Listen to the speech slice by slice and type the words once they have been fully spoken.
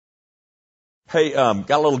Hey, got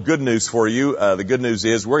a little good news for you. The good news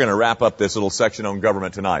is we're going to wrap up this little section on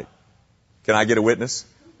government tonight. Can I get a witness?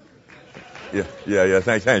 Yeah.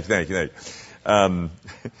 Thank you.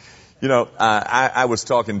 I was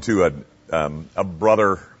talking to a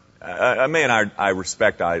brother, a man I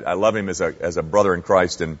respect. I love him as a brother in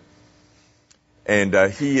Christ, and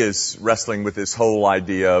he is wrestling with this whole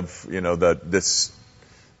idea of this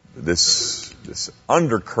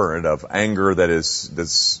undercurrent of anger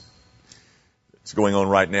that's going on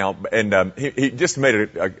right now. And he just made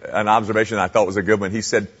an observation that I thought was a good one. He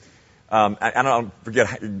said, I don't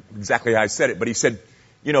forget exactly how I said it, but he said,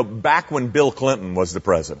 back when Bill Clinton was the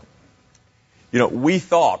president, we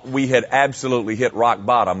thought we had absolutely hit rock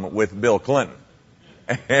bottom with Bill Clinton.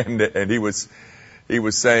 And he was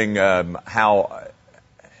saying how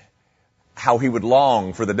he would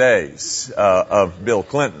long for the days of Bill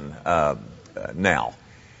Clinton now.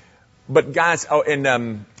 But guys,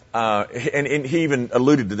 and he even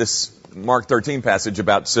alluded to this Mark 13 passage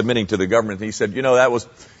about submitting to the government. He said, that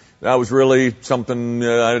was really something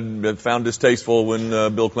I found distasteful when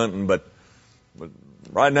Bill Clinton, but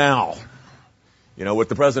right now, with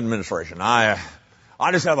the present administration, I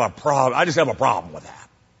just have a problem with that.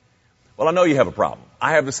 Well, I know you have a problem.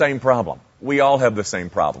 I have the same problem. We all have the same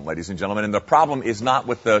problem, ladies and gentlemen. And the problem is not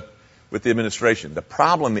with the administration. The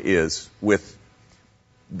problem is with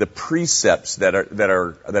the precepts that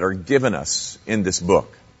are given us in this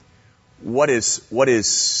book. What is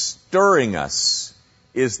stirring us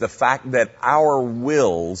is the fact that our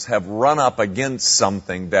wills have run up against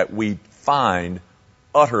something that we find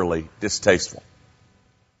utterly distasteful.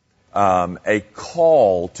 A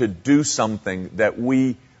call to do something that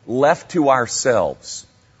we, left to ourselves,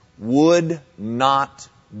 would not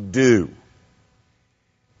do.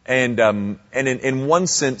 And in one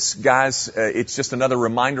sense, guys, it's just another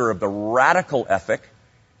reminder of the radical ethic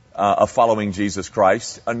of following Jesus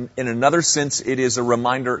Christ. In another sense, it is a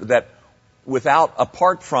reminder that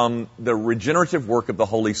apart from the regenerative work of the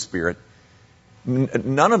Holy Spirit,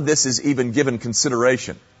 none of this is even given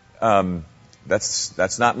consideration.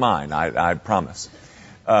 That's not mine, I promise.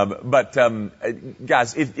 But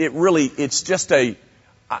guys, it's just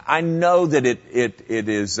I know that it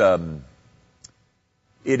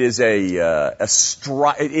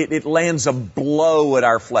lands a blow at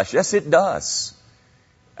our flesh. Yes, it does.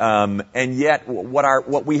 And yet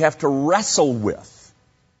what we have to wrestle with,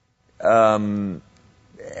 and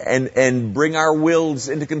bring our wills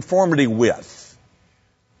into conformity with,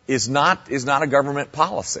 is not a government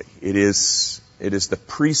policy. It is the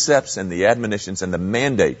precepts and the admonitions and the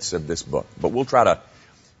mandates of this book. But we'll try to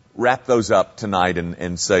wrap those up tonight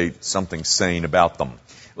and say something sane about them.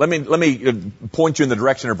 Let me point you in the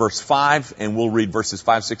direction of verse 5, and we'll read verses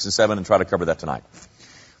 5, 6, and 7 and try to cover that tonight.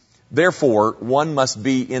 Therefore, one must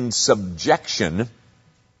be in subjection,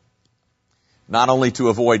 not only to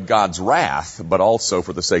avoid God's wrath, but also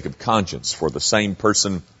for the sake of conscience. For the same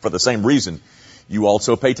reason, you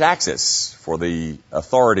also pay taxes, for the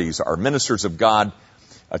authorities are ministers of God,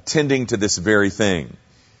 attending to this very thing.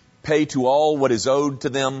 Pay to all what is owed to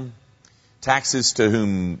them, taxes to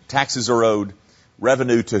whom taxes are owed,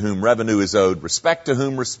 revenue to whom revenue is owed, respect to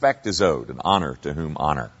whom respect is owed, and honor to whom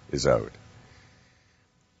honor is owed.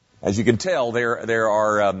 As you can tell,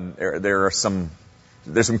 there's some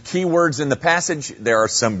key words in the passage. There are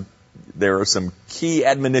some key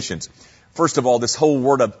admonitions. First of all, this whole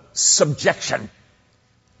word of subjection.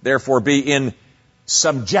 Therefore, be in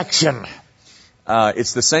subjection.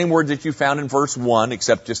 It's the same word that you found in verse 1,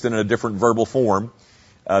 except just in a different verbal form.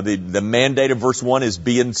 The mandate of verse 1 is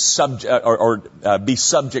be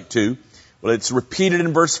subject to. Well, it's repeated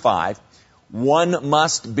in verse 5. One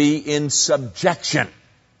must be in subjection.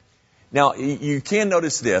 Now, you can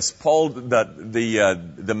notice this. Paul,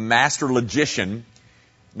 the master logician,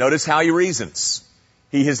 notice how he reasons.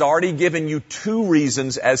 He has already given you two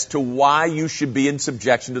reasons as to why you should be in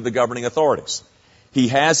subjection to the governing authorities. He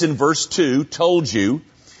has in verse 2 told you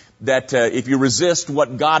that if you resist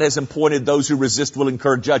what God has appointed, those who resist will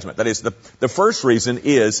incur judgment. That is, the first reason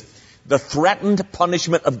is the threatened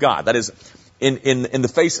punishment of God. That is, in the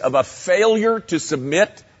face of a failure to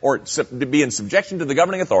submit or to be in subjection to the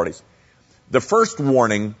governing authorities, the first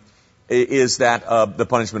warning is that of the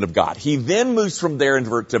punishment of God. He then moves from there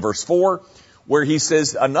to verse 4, where he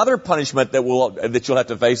says another punishment that you'll have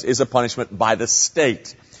to face is a punishment by the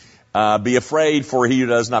state. Be afraid, for he who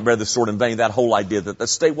does not bear the sword in vain. That whole idea that the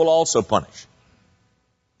state will also punish.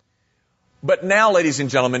 But now, ladies and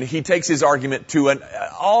gentlemen, he takes his argument to an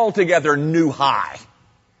altogether new high.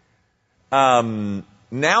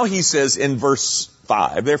 Now he says in verse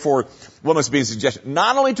 5, therefore, one must be in subjection,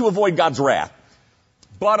 not only to avoid God's wrath,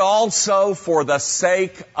 but also for the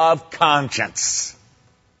sake of conscience.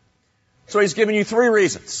 So he's given you three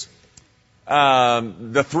reasons.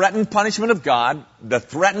 The threatened punishment of God, the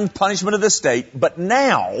threatened punishment of the state, but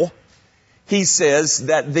now he says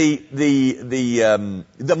that the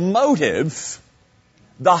motive,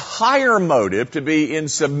 the higher motive to be in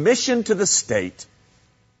submission to the state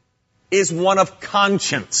is one of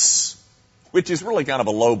conscience, which is really kind of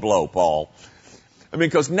a low blow, Paul. I mean,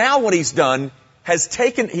 because now what he's done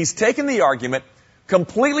he's taken the argument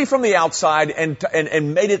completely from the outside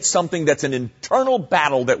and made it something that's an internal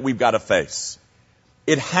battle that we've got to face.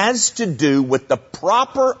 It has to do with the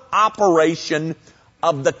proper operation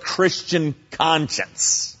of the Christian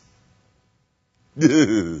conscience.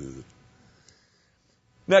 Now,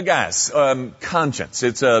 guys, conscience.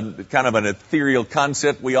 It's a kind of an ethereal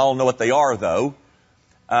concept. We all know what they are, though.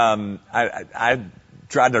 I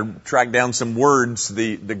tried to track down some words.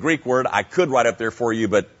 The Greek word I could write up there for you,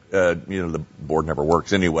 but the board never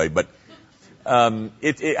works anyway. But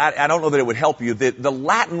I don't know that it would help you. The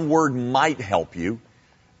Latin word might help you.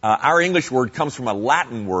 Our English word comes from a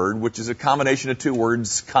Latin word, which is a combination of two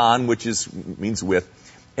words, con, which means with,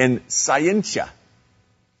 and scientia,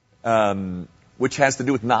 which has to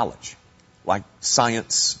do with knowledge, like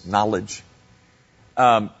science, knowledge.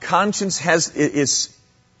 Conscience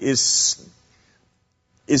is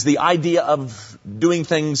the idea of doing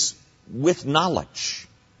things with knowledge.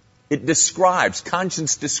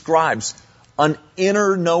 Conscience describes an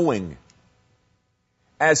inner knowing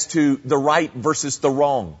as to the right versus the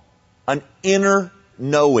wrong. An inner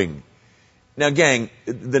knowing. Now, gang,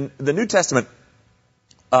 the New Testament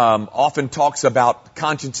often talks about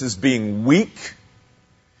consciences being weak.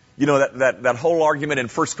 You know, that whole argument in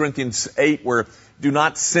 1 Corinthians 8 where do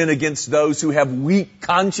not sin against those who have weak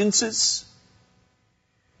consciences.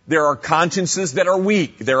 There are consciences that are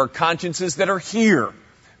weak. There are consciences that are here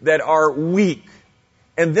that are weak.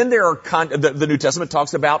 And then there are the New Testament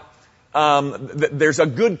talks about there's a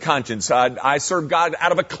good conscience. I serve God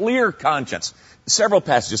out of a clear conscience. Several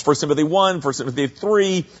passages, 1 Timothy 1, 1 Timothy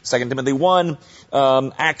 3, 2 Timothy 1,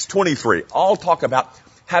 Acts 23, all talk about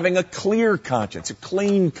having a clear conscience, a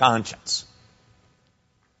clean conscience.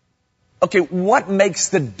 Okay, what makes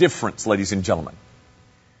the difference, ladies and gentlemen?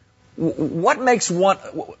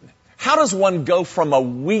 How does one go from a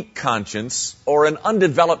weak conscience or an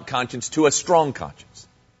undeveloped conscience to a strong conscience?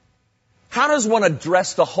 How does one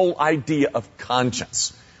address the whole idea of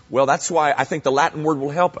conscience? Well, that's why I think the Latin word will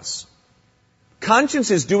help us. Conscience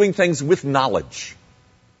is doing things with knowledge.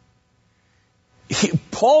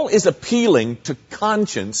 Paul is appealing to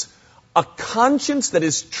conscience, a conscience that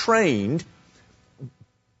is trained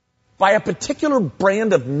by a particular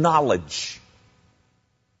brand of knowledge.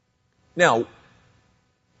 Now,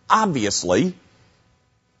 obviously,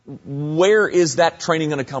 where is that training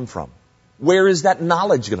going to come from? Where is that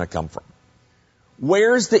knowledge going to come from?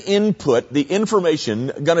 Where's the input, the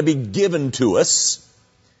information going to be given to us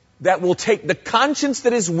that will take the conscience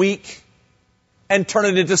that is weak and turn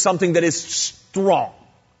it into something that is strong?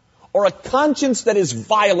 Or a conscience that is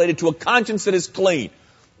violated to a conscience that is clean?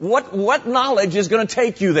 What knowledge is going to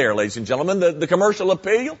take you there, ladies and gentlemen? The commercial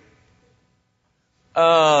appeal?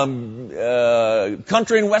 Country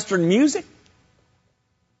and Western music?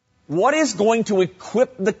 What is going to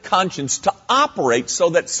equip the conscience to operate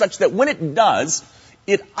such that when it does,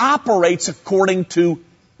 it operates according to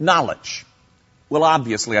knowledge? Well,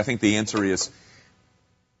 obviously, I think the answer is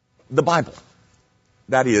the Bible.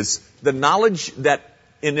 That is, the knowledge that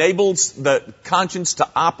enables the conscience to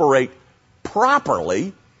operate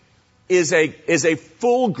properly is a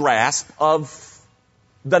full grasp of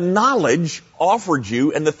the knowledge offered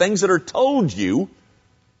you and the things that are told you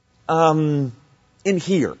in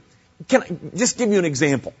here. Can I just give you an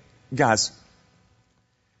example, guys?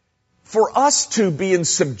 For us to be in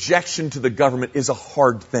subjection to the government is a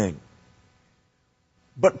hard thing.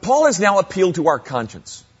 But Paul has now appealed to our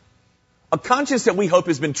conscience. A conscience that we hope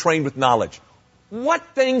has been trained with knowledge. What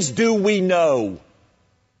things do we know?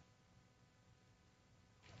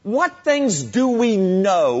 What things do we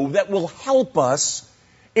know that will help us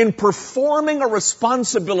in performing a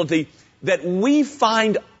responsibility that we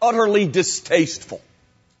find utterly distasteful?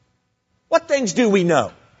 What things do we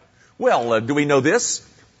know? Well, do we know this?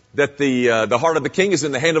 That the heart of the king is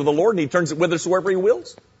in the hand of the Lord and he turns it whithersoever he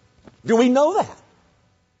wills? Do we know that?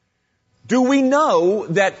 Do we know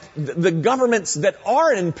that the governments that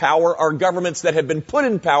are in power are governments that have been put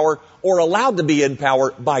in power or allowed to be in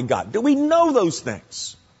power by God? Do we know those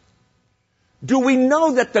things? Do we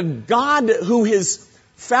know that the God who has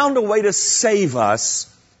found a way to save us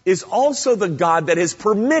is also the God that has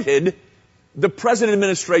permitted the present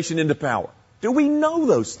administration into power? Do we know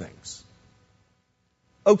those things?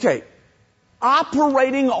 Okay.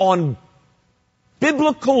 Operating on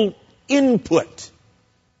biblical input,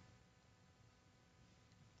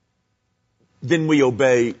 then we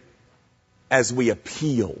obey as we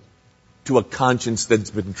appeal to a conscience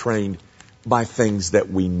that's been trained by things that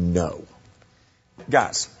we know.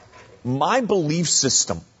 Guys, my belief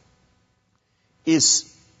system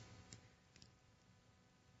is,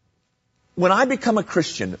 when I become a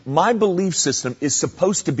Christian, my belief system is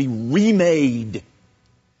supposed to be remade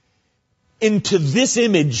into this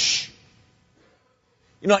image.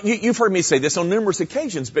 You know, you've heard me say this on numerous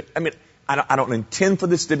occasions, but I mean, I don't intend for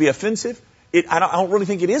this to be offensive. I don't really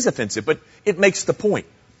think it is offensive, but it makes the point.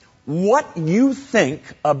 What you think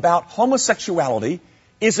about homosexuality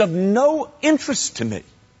is of no interest to me.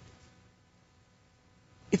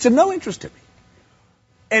 It's of no interest to me.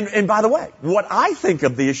 And by the way, what I think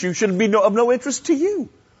of the issue should be of no interest to you.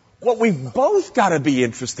 What we've both got to be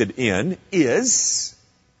interested in is,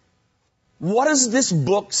 what does this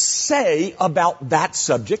book say about that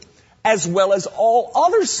subject as well as all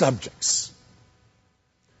other subjects?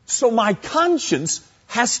 So my conscience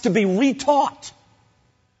has to be retaught.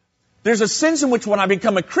 There's a sense in which when I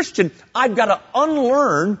become a Christian, I've got to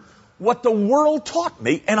unlearn what the world taught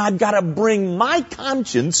me, and I've got to bring my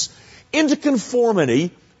conscience into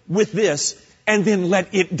conformity with this and then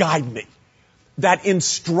let it guide me. That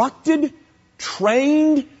instructed,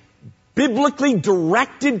 trained, biblically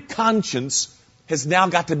directed conscience has now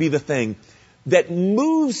got to be the thing that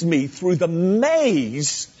moves me through the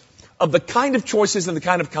maze of the kind of choices and the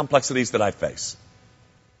kind of complexities that I face.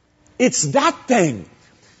 It's that thing.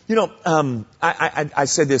 You know, I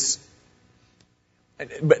said this,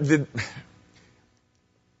 but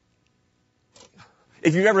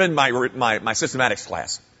if you've ever in my systematics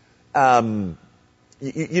class,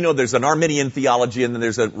 you know, there's an Arminian theology and then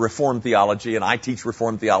there's a Reformed theology, and I teach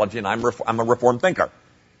Reformed theology, and I'm a Reformed thinker.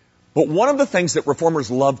 But one of the things that Reformers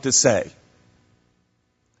love to say,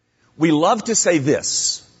 we love to say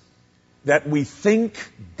this, that we think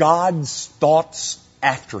God's thoughts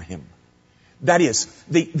after Him. That is,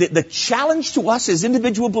 the challenge to us as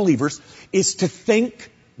individual believers is to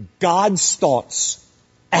think God's thoughts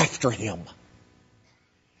after Him.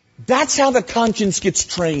 That's how the conscience gets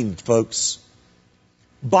trained, folks.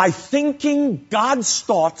 By thinking God's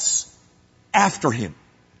thoughts after Him.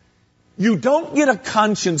 You don't get a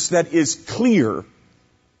conscience that is clear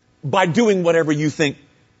by doing whatever you think,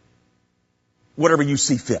 whatever you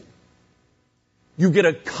see fit. You get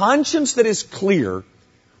a conscience that is clear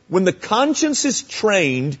when the conscience is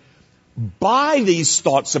trained by these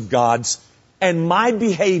thoughts of God's and my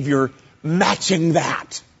behavior matching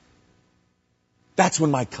that. That's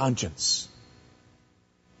when my conscience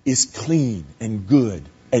is clean and good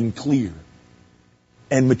and clear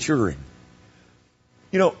and maturing.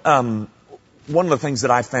 You know, one of the things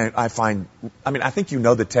that I find, I think you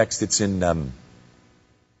know the text. It's in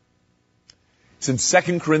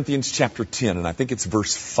 2 Corinthians chapter 10, and I think it's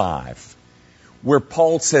verse 5, where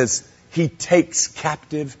Paul says he takes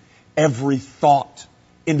captive every thought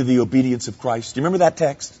into the obedience of Christ. Do you remember that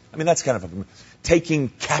text? I mean, that's kind of taking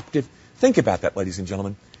captive. Think about that, ladies and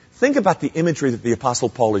gentlemen. Think about the imagery that the Apostle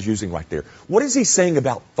Paul is using right there. What is he saying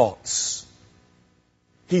about thoughts?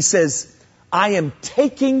 He says, I am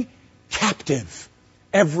taking captive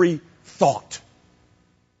every thought.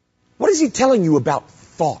 What is he telling you about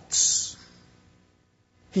thoughts?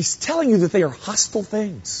 He's telling you that they are hostile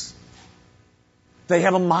things. They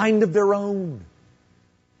have a mind of their own.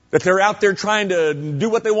 That they're out there trying to do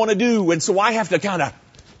what they want to do. And so I have to kind of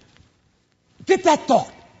get that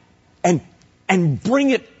thought and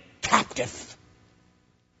bring it captive.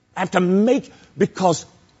 I have to because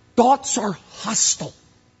thoughts are hostile.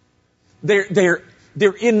 They're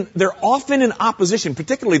often in opposition,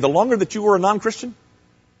 particularly the longer that you were a non-Christian,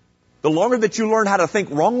 the longer that you learn how to think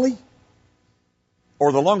wrongly,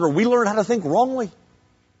 or the longer we learn how to think wrongly,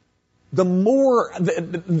 the more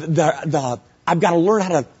I've got to learn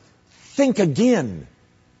how to think again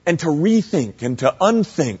and to rethink and to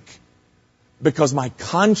unthink, because my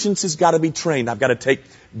conscience has got to be trained. I've got to take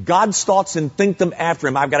God's thoughts and think them after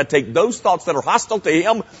Him. I've got to take those thoughts that are hostile to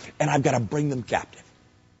Him and I've got to bring them captive.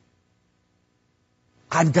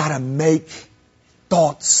 I've got to make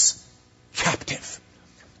thoughts captive.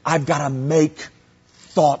 I've got to make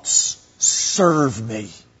thoughts serve me.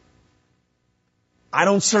 I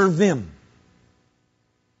don't serve them.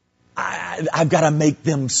 I've got to make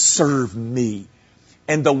them serve me.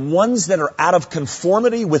 And the ones that are out of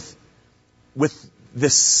conformity with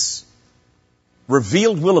this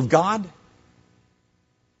revealed will of God,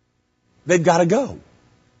 they've got to go.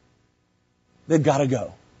 They've got to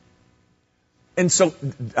go. And so,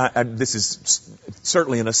 this is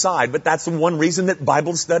certainly an aside, but that's the one reason that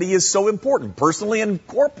Bible study is so important, personally and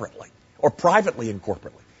corporately, or privately and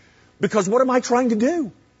corporately. Because what am I trying to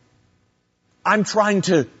do? I'm trying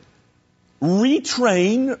to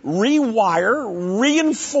retrain, rewire,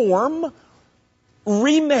 reinform,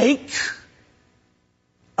 remake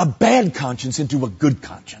a bad conscience into a good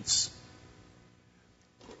conscience.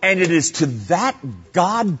 And it is to that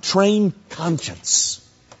God-trained conscience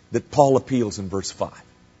that Paul appeals in verse 5.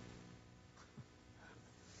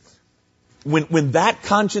 When that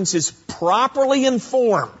conscience is properly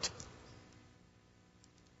informed,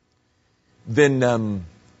 then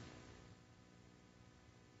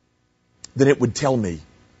it would tell me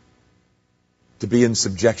to be in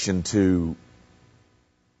subjection to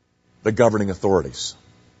the governing authorities.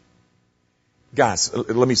 Guys,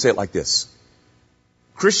 let me say it like this.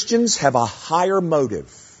 Christians have a higher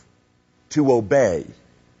motive to obey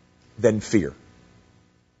than fear.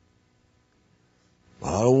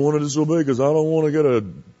 I don't want to disobey because I don't want to get a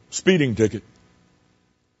speeding ticket.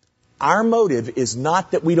 Our motive is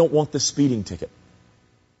not that we don't want the speeding ticket.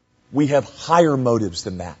 We have higher motives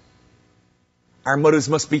than that. Our motives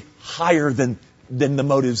must be higher than the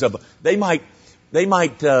motives of... They might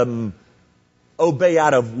obey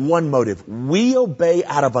out of one motive. We obey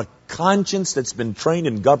out of a conscience that's been trained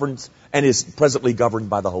and governed and is presently governed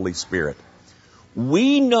by the Holy Spirit.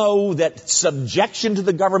 We know that subjection to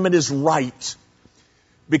the government is right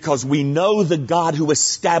because we know the God who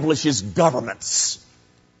establishes governments.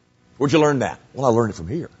 Where'd you learn that? Well, I learned it from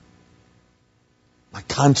here. My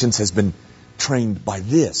conscience has been trained by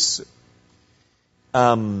this.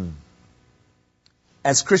 As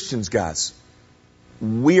Christians, guys,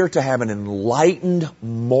 we are to have an enlightened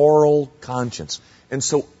moral conscience. And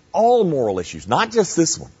so all moral issues, not just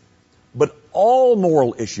this one, but all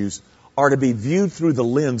moral issues are to be viewed through the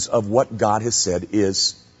lens of what God has said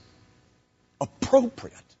is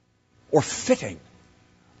appropriate or fitting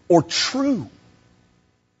or true.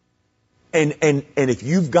 And if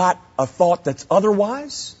you've got a thought that's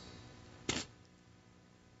otherwise,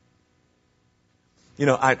 you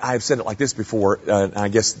know, I've said it like this before, I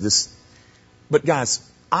guess this, but guys,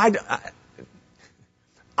 I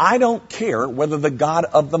don't care whether the God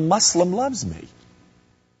of the Muslim loves me.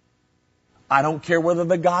 I don't care whether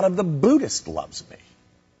the God of the Buddhist loves me.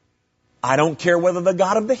 I don't care whether the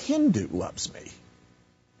God of the Hindu loves me.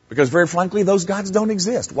 Because very frankly, those gods don't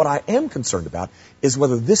exist. What I am concerned about is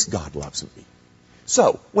whether this God loves me.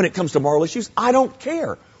 So, when it comes to moral issues, I don't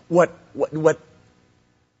care what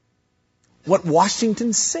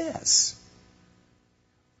Washington says.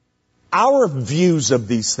 Our views of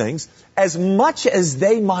these things, as much as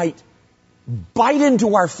they might bite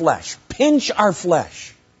into our flesh, pinch our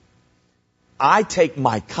flesh, I take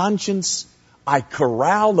my conscience, I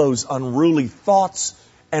corral those unruly thoughts,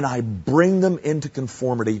 and I bring them into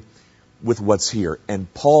conformity with what's here.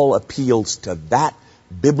 And Paul appeals to that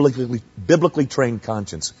biblically trained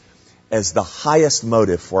conscience as the highest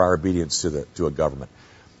motive for our obedience to a government.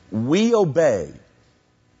 We obey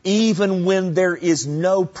even when there is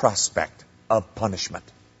no prospect of punishment.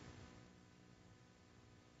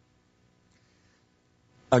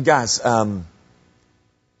 Guys,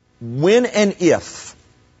 when and if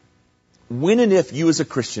you as a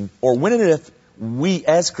Christian, or when and if we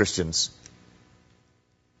as Christians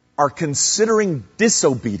are considering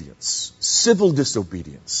disobedience, civil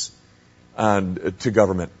disobedience to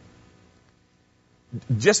government,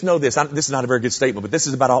 just know this. This is not a very good statement, but this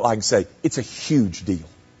is about all I can say. It's a huge deal.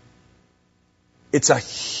 It's a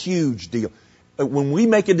huge deal. When we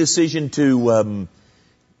make a decision to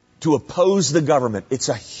oppose the government, it's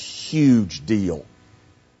a huge deal.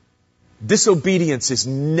 Disobedience is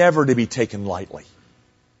never to be taken lightly.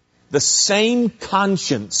 The same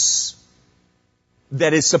conscience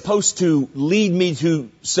that is supposed to lead me to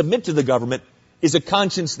submit to the government is a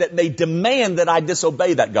conscience that may demand that I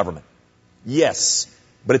disobey that government. Yes,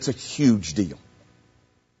 but it's a huge deal.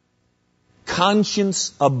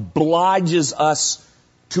 Conscience obliges us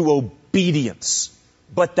to obedience,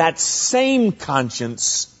 but that same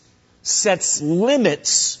conscience sets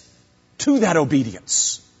limits to that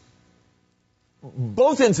obedience.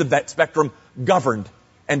 Both ends of that spectrum governed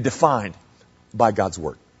and defined by God's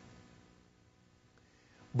Word.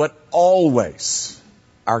 But always,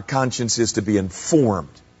 our conscience is to be informed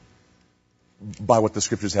by what the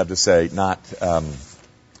Scriptures have to say, not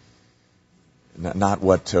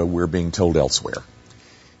what we're being told elsewhere.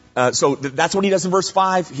 So that's what he does in verse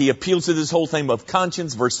 5. He appeals to this whole thing of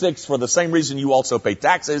conscience. Verse 6, for the same reason you also pay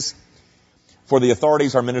taxes, for the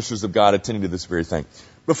authorities are ministers of God attending to this very thing.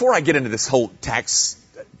 Before I get into this whole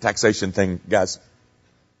taxation thing, guys,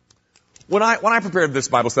 When I prepared this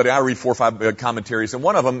Bible study, I read 4 or 5 commentaries, and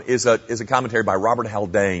one of them is a commentary by Robert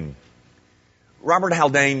Haldane. Robert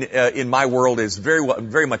Haldane, in my world, is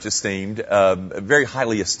very much esteemed, very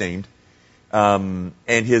highly esteemed. And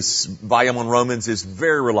his volume on Romans is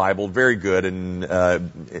very reliable, very good, and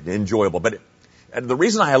enjoyable. But the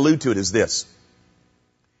reason I allude to it is this.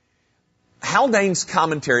 Haldane's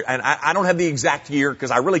commentary, and I don't have the exact year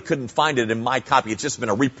because I really couldn't find it in my copy. It's just been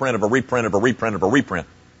a reprint of a reprint of a reprint of a reprint.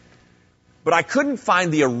 But I couldn't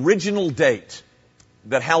find the original date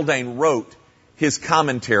that Haldane wrote his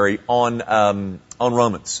commentary on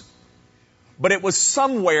Romans. But it was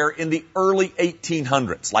somewhere in the early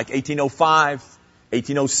 1800s, like 1805,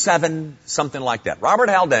 1807, something like that. Robert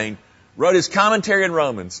Haldane wrote his commentary on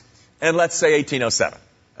Romans in, let's say, 1807.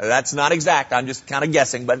 That's not exact. I'm just kind of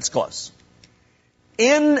guessing, but it's close.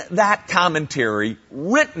 In that commentary,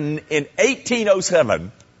 written in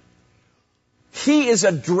 1807, he is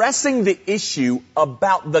addressing the issue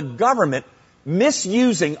about the government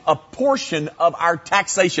misusing a portion of our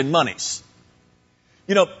taxation monies.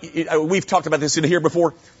 You know, we've talked about this in here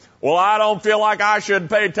before. Well, I don't feel like I should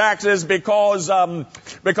pay taxes because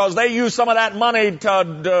they use some of that money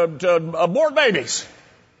to abort babies.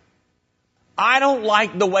 I don't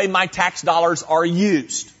like the way my tax dollars are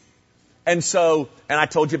used. And I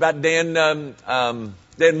told you about Dan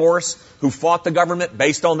Morris, who fought the government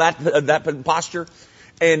based on that posture.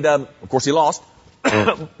 And, of course, he lost.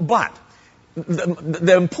 But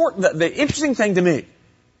the interesting thing to me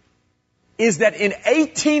is that in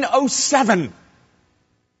 1807,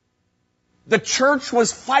 the church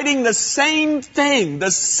was fighting the same thing,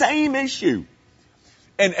 the same issue.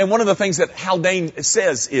 And one of the things that Haldane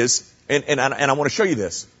says is, and I want to show you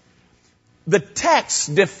this, the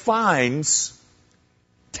text defines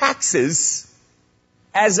taxes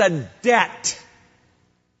as a debt.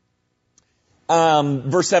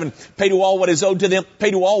 Verse 7, pay to all what is owed to them.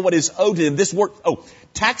 Pay to all what is owed to them. This word,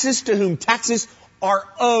 taxes to whom taxes are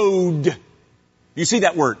owed. You see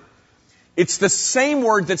that word? It's the same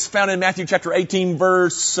word that's found in Matthew chapter 18,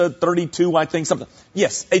 verse 32, I think, something.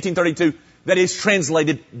 Yes, 1832, that is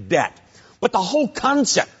translated debt. But the whole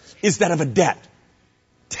concept is that of a debt.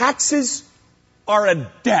 Taxes are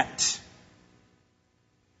a debt.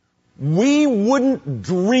 We wouldn't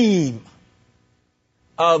dream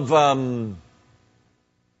of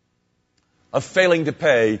failing to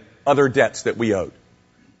pay other debts that we owed.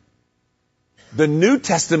 The New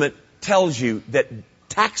Testament tells you that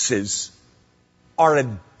taxes are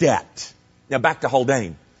a debt. Now back to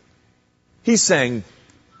Haldane. He's saying,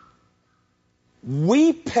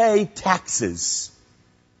 we pay taxes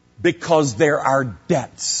because there are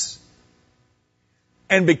debts.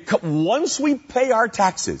 And once we pay our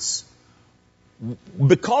taxes,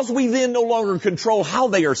 because we then no longer control how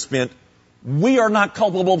they are spent, we are not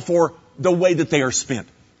culpable for the way that they are spent.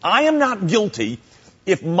 I am not guilty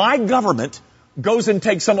if my government goes and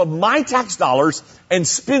takes some of my tax dollars and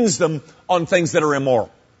spends them on things that are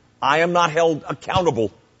immoral. I am not held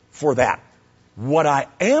accountable for that. What I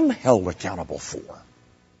am held accountable for,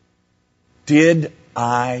 did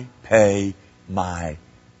I pay my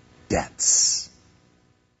debts?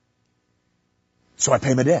 So I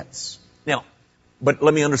pay my debts. Now, but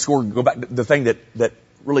let me underscore, go back to the thing that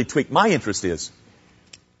really tweaked my interest is,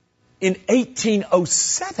 in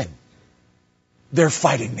 1807, they're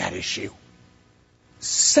fighting that issue.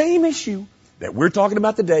 Same issue that we're talking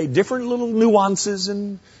about today, different little nuances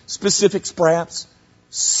and specifics perhaps.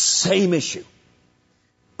 Same issue.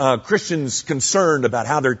 Christians concerned about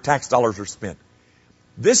how their tax dollars are spent.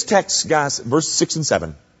 This text, guys, verse 6 and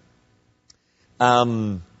 7.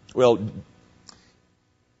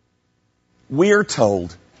 We are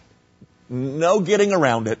told, no getting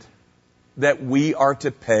around it, that we are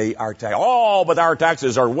to pay our tax. Oh, but our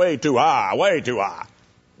taxes are way too high, way too high.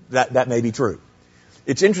 That may be true.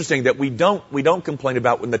 It's interesting that we don't complain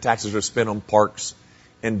about when the taxes are spent on parks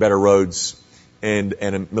and better roads and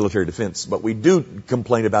military defense, but we do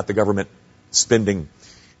complain about the government spending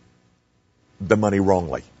the money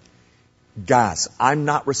wrongly. Guys, I'm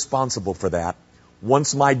not responsible for that.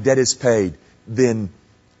 Once my debt is paid, then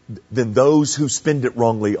those who spend it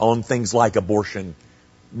wrongly on things like abortion,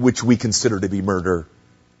 which we consider to be murder,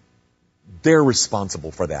 they're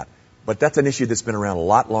responsible for that. But that's an issue that's been around a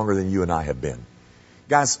lot longer than you and I have been.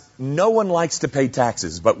 Guys, no one likes to pay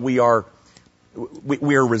taxes, but we are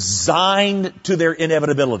resigned to their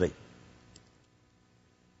inevitability.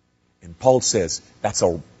 And Paul says that's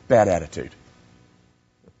a bad attitude.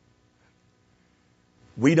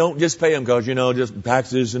 We don't just pay them because, just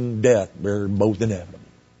taxes and death, they're both inevitable.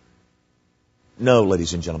 No,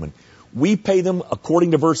 ladies and gentlemen. We pay them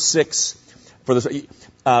according to verse 6.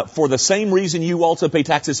 For the same reason you also pay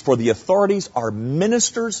taxes, for the authorities are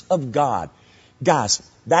ministers of God. Guys,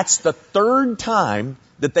 that's the third time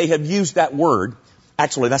that they have used that word.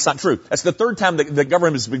 Actually, that's not true. That's the third time that the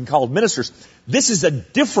government has been called ministers. This is a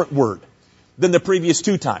different word than the previous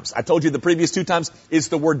two times. I told you the previous two times is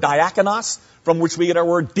the word diakonos, from which we get our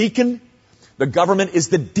word deacon. The government is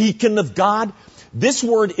the deacon of God. This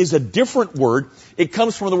word is a different word. It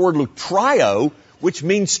comes from the word lutrio, which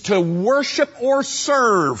means to worship or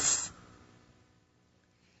serve.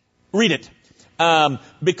 Read it.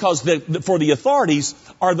 Because for the authorities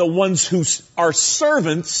are the ones who are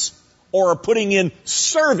servants or are putting in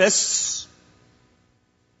service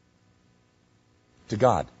to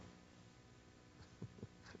God.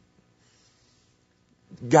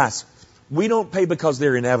 Guys, we don't pay because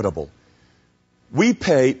they're inevitable. We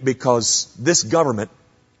pay because this government,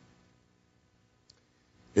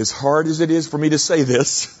 as hard as it is for me to say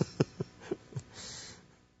this,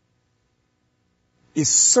 is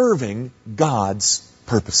serving God's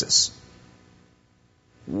purposes.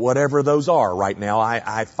 Whatever those are right now,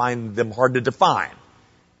 I find them hard to define.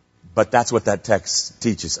 But that's what that text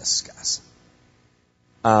teaches us, guys.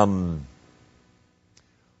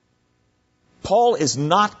 Paul is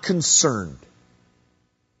not concerned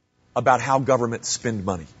about how governments spend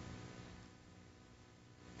money.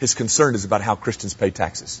 His concern is about how Christians pay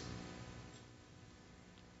taxes.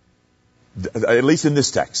 At least in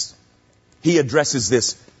this text. He addresses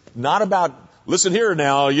this not about, listen here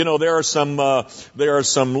now, there are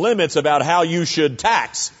some limits about how you should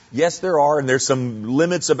tax. Yes, there are, and there's some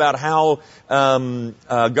limits about how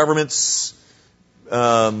governments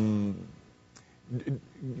don't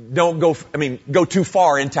go too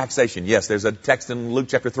far in taxation. Yes, there's a text in Luke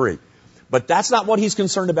chapter 3. But that's not what he's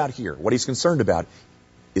concerned about here. What he's concerned about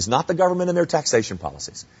is not the government and their taxation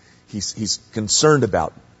policies. He's concerned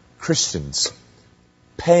about Christians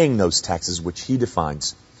paying those taxes, which he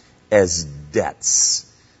defines as debts.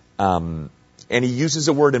 And he uses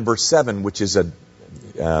a word in verse 7, which is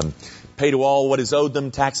pay to all what is owed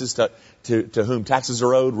them, taxes to whom taxes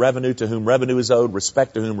are owed, revenue to whom revenue is owed,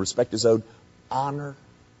 respect to whom respect is owed, honor.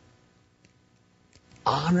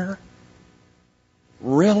 Honor?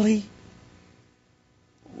 Really?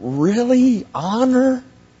 Really? Honor?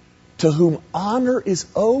 To whom honor is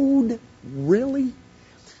owed? Really?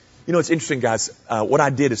 It's interesting, guys. What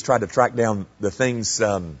I did is try to track down the things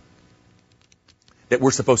that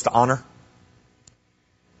we're supposed to honor.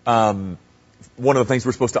 One of the things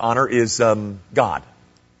we're supposed to honor is God.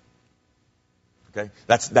 Okay?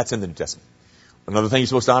 That's in the New Testament. Another thing you're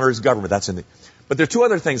supposed to honor is government. That's in the... But there are two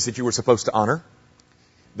other things that you were supposed to honor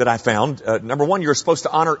that I found. Number one, you're supposed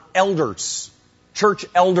to honor elders. Church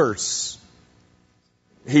elders.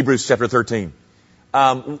 Hebrews chapter 13.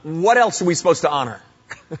 What else are we supposed to honor?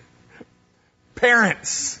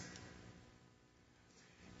 Parents.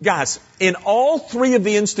 Guys, in all three of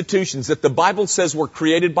the institutions that the Bible says were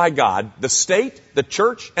created by God, the state, the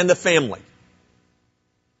church, and the family,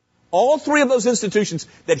 all three of those institutions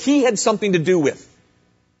that he had something to do with,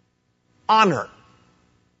 honor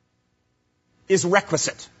is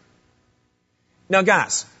requisite. Now,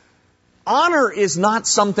 guys, honor is not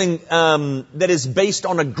something that is based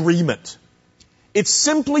on agreement. It's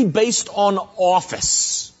simply based on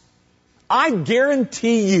office. I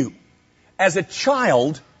guarantee you, as a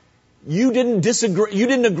child, you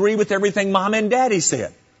didn't agree with everything mom and daddy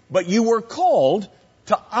said, but you were called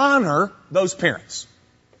to honor those parents.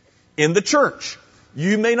 In the church,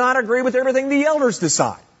 you may not agree with everything the elders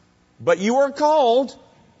decide, but you are called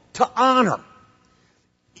to honor.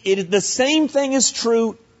 The same thing is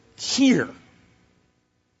true here.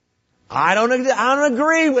 I don't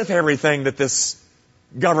agree with everything that this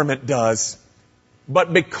government does,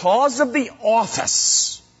 but because of the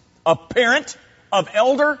office of parent, of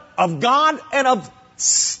elder, of God, and of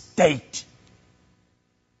state,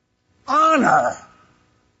 honor.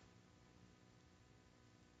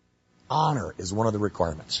 Honor is one of the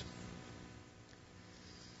requirements.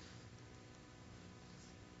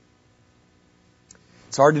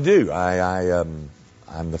 It's hard to do.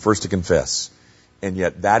 I'm the first to confess. And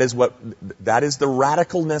yet that is the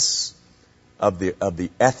radicalness of the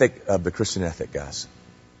ethic, of the Christian ethic, guys.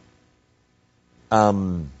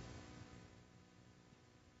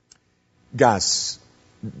 Guys,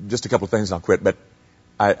 just a couple of things and I'll quit, but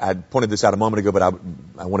I pointed this out a moment ago, but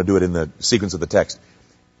I want to do it in the sequence of the text.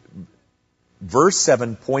 Verse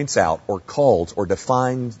 7 points out or calls or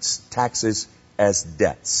defines taxes as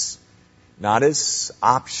debts. Not as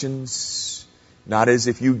options, not as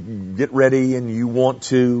if you get ready and you want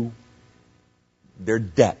to. They're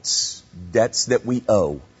debts. Debts that we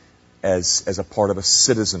owe as a part of a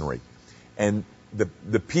citizenry. And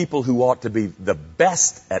the people who ought to be the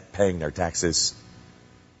best at paying their taxes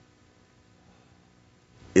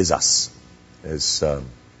is us. As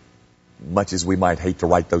much as we might hate to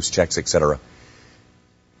write those checks, etc.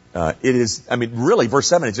 It is, really, verse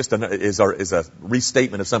 7 is just is a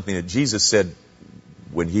restatement of something that Jesus said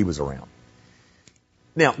when he was around.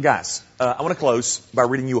 Now, guys, I want to close by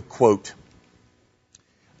reading you a quote.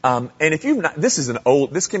 And if you've not,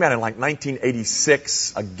 this came out in like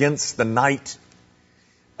 1986, Against the Night.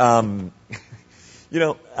 I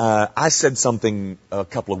said something a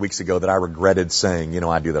couple of weeks ago that I regretted saying.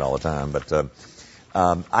 I do that all the time, but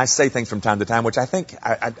I say things from time to time, which I think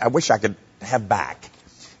I wish I could have back.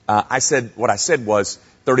 What I said was,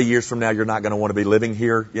 30 years from now, you're not going to want to be living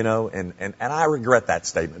here, and I regret that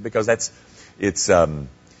statement because it's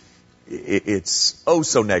oh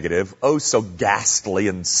so negative, oh so ghastly,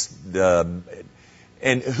 and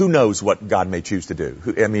who knows what God may choose to do.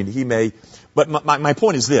 He may, but my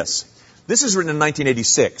point is this. This is written in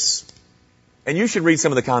 1986, and you should read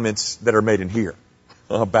some of the comments that are made in here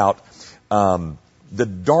about the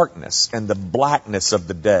darkness and the blackness of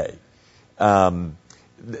the day.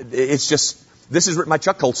 This is written by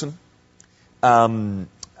Chuck Colson.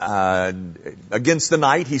 Against the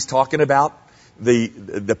Night, he's talking about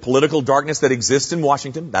the political darkness that exists in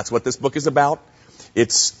Washington. That's what this book is about.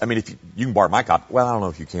 If you can borrow my copy. Well, I don't know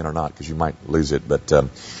if you can or not because you might lose it. But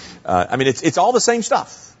it's all the same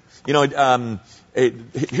stuff.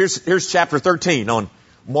 Here's chapter 13 on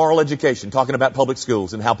moral education, talking about public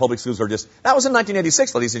schools and how public schools are that was in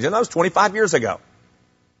 1986, ladies and gentlemen. That was 25 years ago.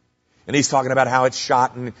 And he's talking about how it's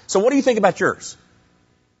shot. And so what do you think about yours?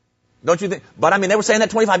 Don't you think? But they were saying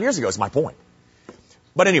that 25 years ago is my point.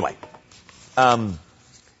 But anyway,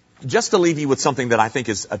 just to leave you with something that I think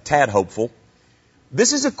is a tad hopeful.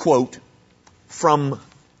 This is a quote from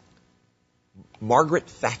Margaret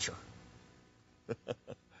Thatcher.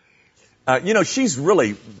 She's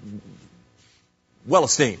really well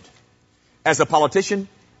esteemed as a politician.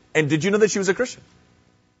 And did you know that she was a Christian?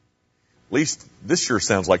 At least this sure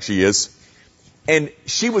sounds like she is. And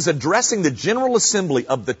she was addressing the General Assembly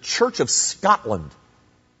of the Church of Scotland.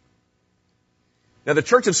 Now, the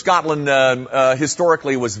Church of Scotland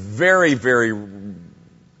historically was very, very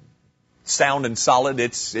sound and solid.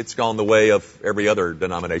 It's gone the way of every other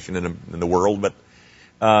denomination in the world,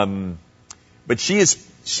 but she is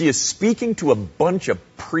speaking to a bunch of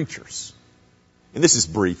preachers. And this is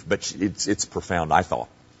brief, but it's profound, I thought.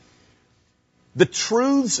 The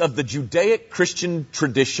truths of the Judaic Christian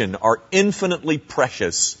tradition are infinitely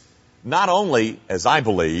precious, not only, as I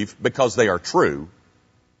believe, because they are true,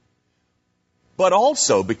 but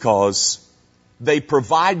also because they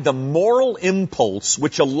provide the moral impulse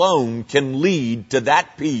which alone can lead to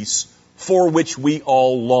that peace for which we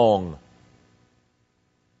all long. Do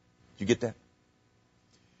you get that?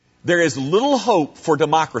 There is little hope for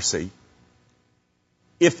democracy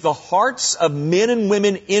if the hearts of men and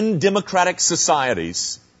women in democratic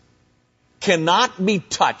societies cannot be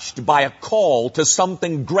touched by a call to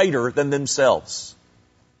something greater than themselves.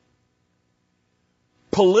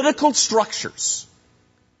 Political structures,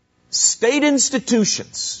 state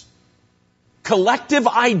institutions, collective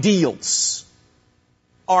ideals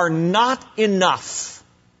are not enough.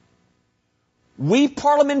 We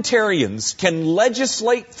parliamentarians can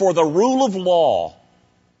legislate for the rule of law.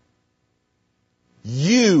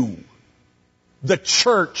 You, the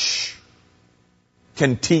church,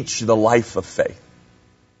 can teach the life of faith.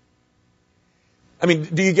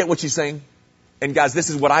 Do you get what she's saying? And guys,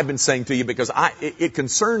 this is what I've been saying to you because it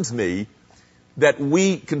concerns me that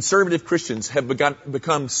we conservative Christians have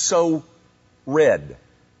become so red,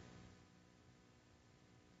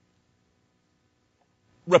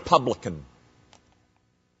 Republican.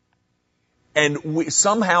 And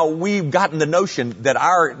we've gotten the notion that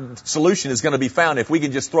our solution is going to be found if we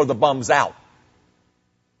can just throw the bums out.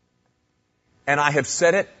 And I have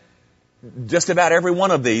said it just about every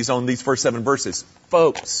one of these on these first 7 verses.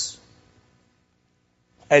 Folks,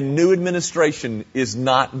 a new administration is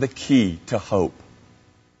not the key to hope.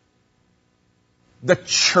 The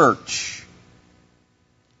church,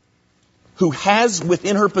 who has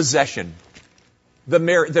within her possession the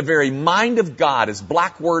very mind of God as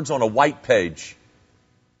black words on a white page.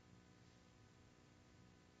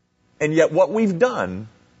 And yet what we've done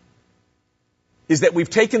is that we've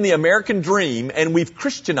taken the American dream and we've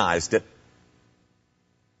Christianized it.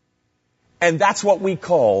 And that's what we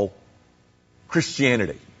call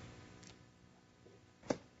Christianity.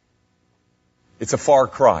 It's a far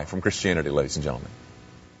cry from Christianity, ladies and gentlemen.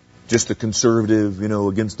 Just a conservative,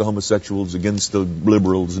 against the homosexuals, against the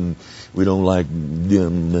liberals, and we don't like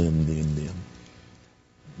them.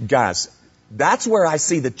 Guys, That's where I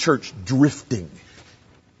see the church drifting.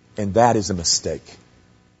 And that is a mistake.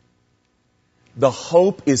 The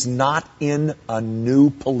hope is not in a new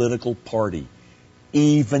political party,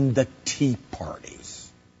 even the Tea Party.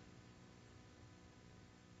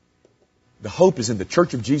 The hope is in the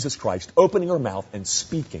Church of Jesus Christ opening her mouth and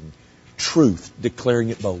speaking truth, declaring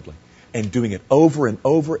it boldly, and doing it over and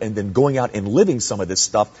over, and then going out and living some of this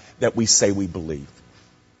stuff that we say we believe.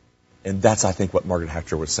 And that's, I think, what Margaret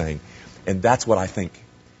Hatcher was saying. And that's what I think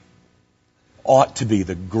ought to be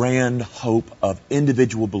the grand hope of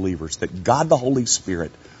individual believers, that God the Holy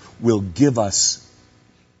Spirit will give us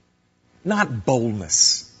not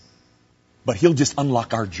boldness, but He'll just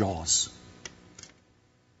unlock our jaws.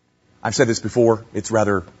 I've said this before. It's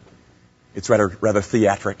rather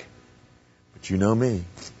theatric, but you know me.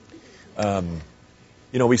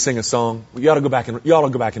 We sing a song. You ought to go back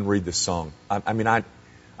and read this song. I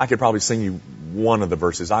could probably sing you one of the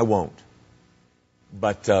verses. I won't.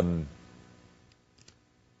 But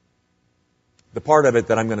the part of it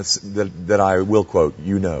that I will quote,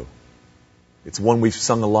 it's one we've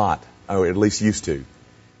sung a lot, or at least used to.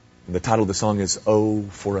 And the title of the song is, "Oh,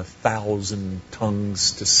 for 1,000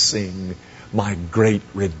 tongues to sing my great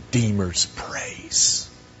Redeemer's praise."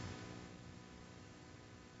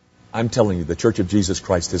 I'm telling you, the Church of Jesus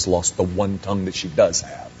Christ has lost the one tongue that she does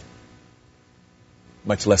have,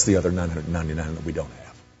 much less the other 999 that we don't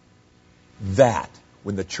have. That,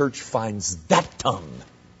 when the church finds that tongue,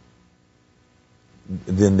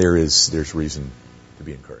 then there's reason to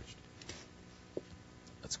be encouraged.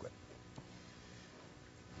 Let's quit.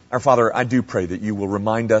 Our Father, I do pray that you will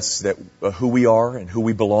remind us that who we are and who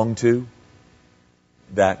we belong to,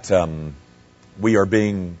 that we are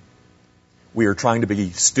trying to be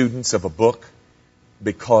students of a book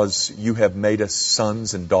because you have made us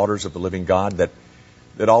sons and daughters of the living God,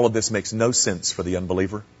 that all of this makes no sense for the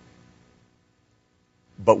unbeliever.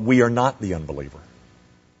 But we are not the unbeliever.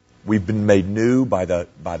 We've been made new by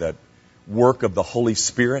the work of the Holy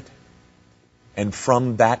Spirit, and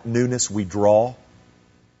from that newness we draw.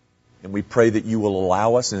 And we pray that you will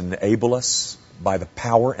allow us and enable us by the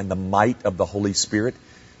power and the might of the Holy Spirit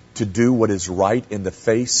to do what is right in the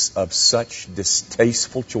face of such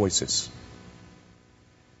distasteful choices.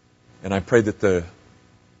 And I pray that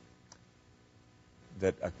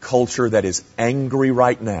a culture that is angry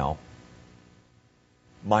right now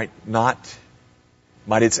might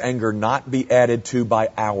its anger not be added to by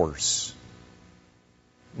ours.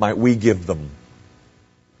 Might we give them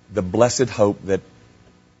the blessed hope that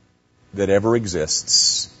ever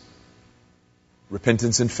exists,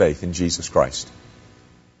 repentance and faith in Jesus Christ.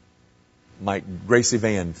 Might Gracie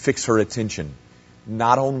Van fix her attention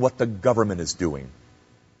not on what the government is doing,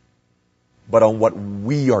 but on what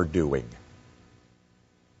we are doing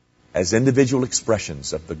as individual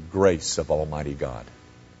expressions of the grace of Almighty God.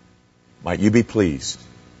 Might you be pleased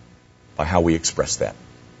by how we express that.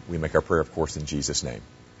 We make our prayer, of course, in Jesus' name.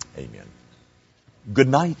 Amen. Good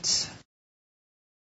night.